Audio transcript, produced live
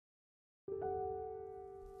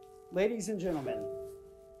Ladies and gentlemen,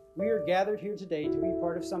 we are gathered here today to be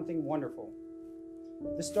part of something wonderful,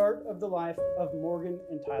 the start of the life of Morgan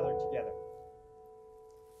and Tyler together.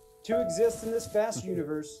 To exist in this vast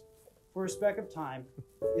universe for a speck of time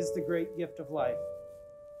is the great gift of life.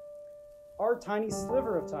 Our tiny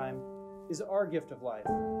sliver of time is our gift of life.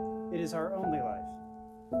 It is our only life.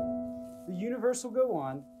 The universe will go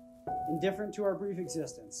on, indifferent to our brief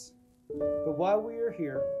existence. But while we are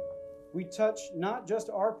here, we touch not just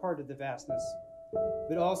our part of the vastness,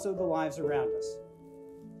 but also the lives around us.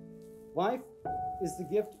 Life is the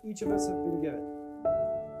gift each of us have been given.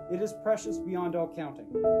 It is precious beyond all counting.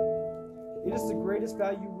 It is the greatest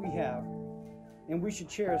value we have, and we should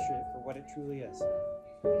cherish it for what it truly is.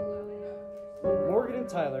 Morgan and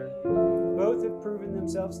Tyler both have proven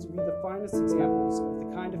themselves to be the finest examples of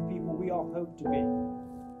the kind of people we all hope to be.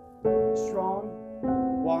 Strong,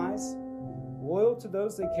 wise, loyal to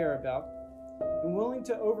those they care about, and willing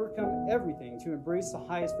to overcome everything to embrace the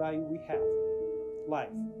highest value we have, life.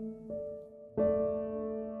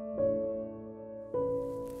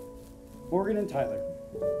 Morgan and Tyler,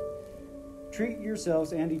 treat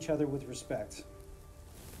yourselves and each other with respect.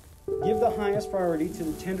 Give the highest priority to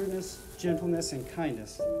the tenderness, gentleness, and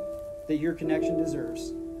kindness that your connection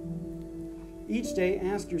deserves. Each day,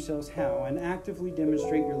 ask yourselves how and actively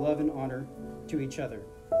demonstrate your love and honor to each other.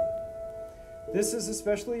 This is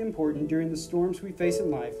especially important during the storms we face in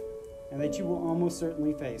life and that you will almost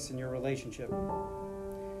certainly face in your relationship.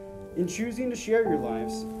 In choosing to share your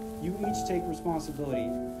lives, you each take responsibility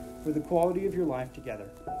for the quality of your life together.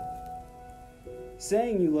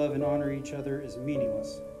 Saying you love and honor each other is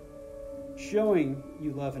meaningless. Showing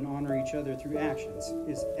you love and honor each other through actions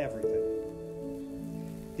is everything.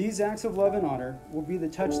 These acts of love and honor will be the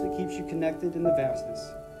touch that keeps you connected in the vastness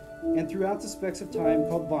and throughout the specks of time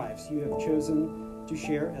called lives you have chosen to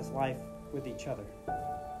share as life with each other.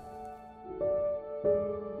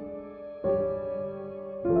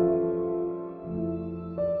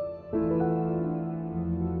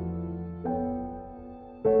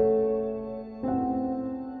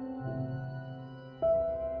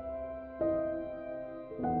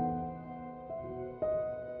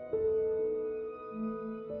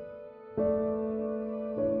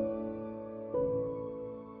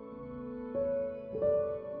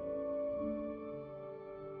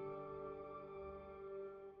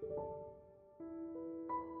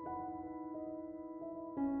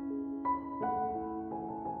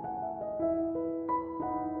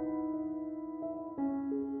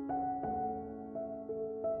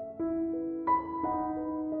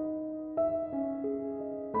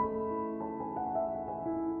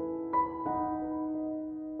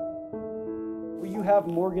 Will you have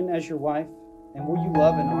Morgan as your wife, and will you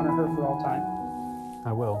love and honor her for all time?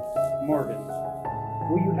 I will. Morgan,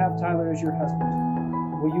 will you have Tyler as your husband?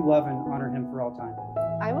 Will you love and honor him for all time?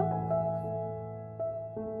 I will.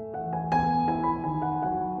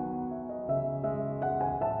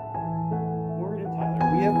 Morgan and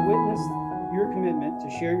Tyler, we have witnessed your commitment to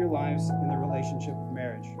share your lives in the relationship of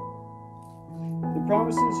marriage. The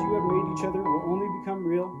promises you have made each other will only become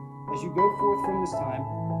real as you go forth from this time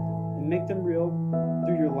and make them real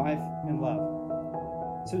through your life and love.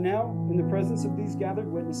 So now, in the presence of these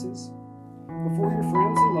gathered witnesses, before your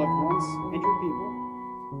friends and loved ones and your people,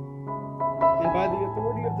 and by the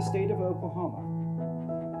authority of the state of Oklahoma,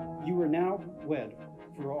 you are now wed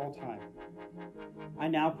for all time. I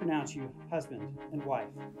now pronounce you husband and wife.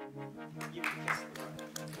 You may kiss the bride.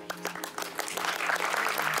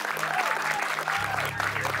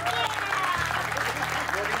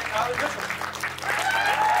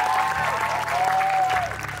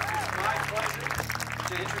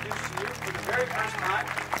 To introduce you for the very first time.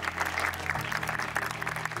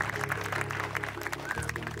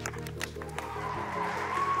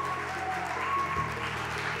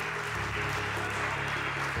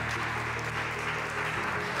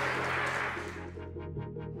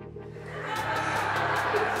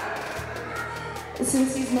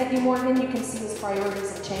 Since he's met you, Morgan, you can see his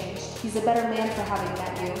priorities have changed. He's a better man for having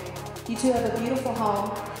met you. You two have a beautiful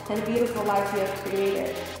home and a beautiful life you have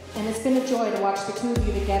created. And it's been a joy to watch the two of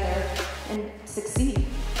you together and succeed.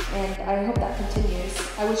 And I hope that continues.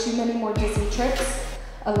 I wish you many more Disney trips,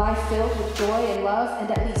 a life filled with joy and love,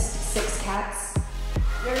 and at least 6 cats.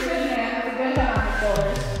 You're a good man with a good head on your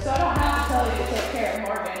shoulders, so I don't have to tell you to take care of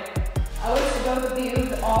Morgan. I wish for both of you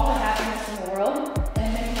all the happiness in the world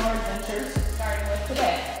and many more adventures, starting with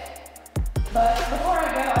today. But before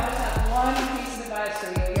I go, I just have one piece of advice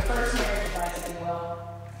for you, your first marriage advice, if you will.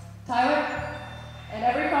 Tyler, in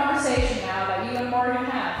every conversation now that you and Morgan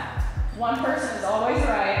have, one person is always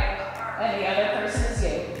right and the other